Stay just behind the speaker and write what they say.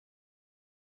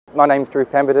My name's Drew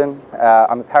Pemberton.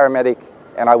 I'm a paramedic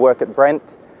and I work at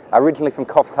Brent, originally from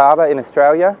Coffs Harbour in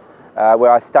Australia, where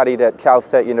I studied at Charles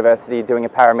Sturt University doing a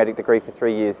paramedic degree for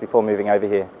 3 years before moving over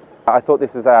here. I thought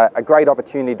this was a great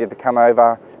opportunity to come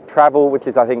over, travel, which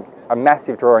is I think a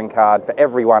massive drawing card for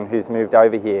everyone who's moved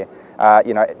over here.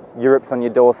 You know, Europe's on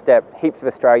your doorstep. Heaps of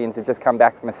Australians have just come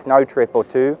back from a snow trip or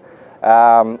two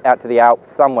out to the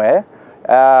Alps somewhere.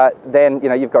 Then you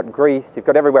know, you've got Greece, you've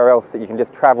got everywhere else that you can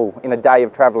just travel in a day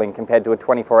of travelling compared to a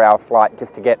 24-hour flight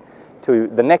just to get to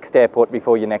the next airport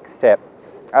before your next step.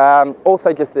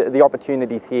 Also just the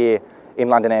opportunities here in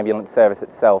London Ambulance Service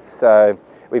itself. So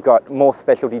we've got more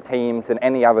specialty teams than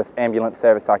any other ambulance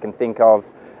service I can think of.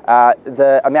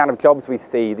 The amount of jobs we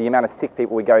see, the amount of sick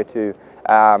people we go to,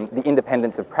 the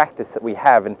independence of practice that we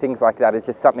have and things like that is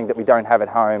just something that we don't have at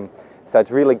home. So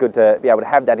it's really good to be able to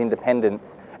have that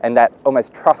independence and that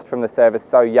almost trust from the service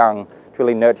so young to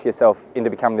really nurture yourself into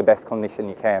becoming the best clinician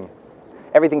you can.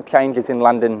 Everything changes in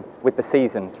London with the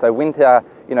seasons. So winter,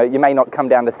 you know, you may not come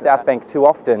down to South Bank too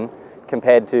often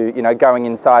compared to, you know, going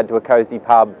inside to a cosy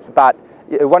pub, but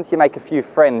once you make a few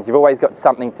friends, you've always got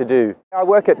something to do. I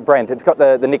work at Brent. It's got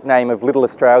the nickname of Little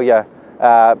Australia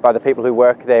by the people who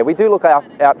work there. We do look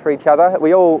out for each other.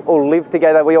 We all live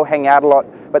together, we all hang out a lot,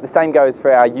 but the same goes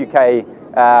for our UK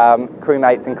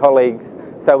crewmates and colleagues.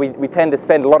 So we tend to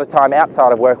spend a lot of time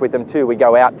outside of work with them too. We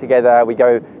go out together, we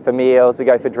go for meals, we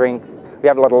go for drinks, we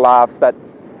have a lot of laughs, but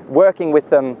working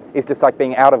with them is just like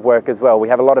being out of work as well. We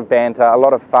have a lot of banter, a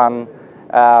lot of fun.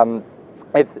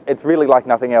 It's really like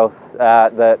nothing else,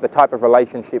 the type of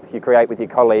relationships you create with your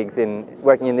colleagues in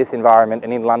working in this environment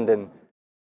and in London.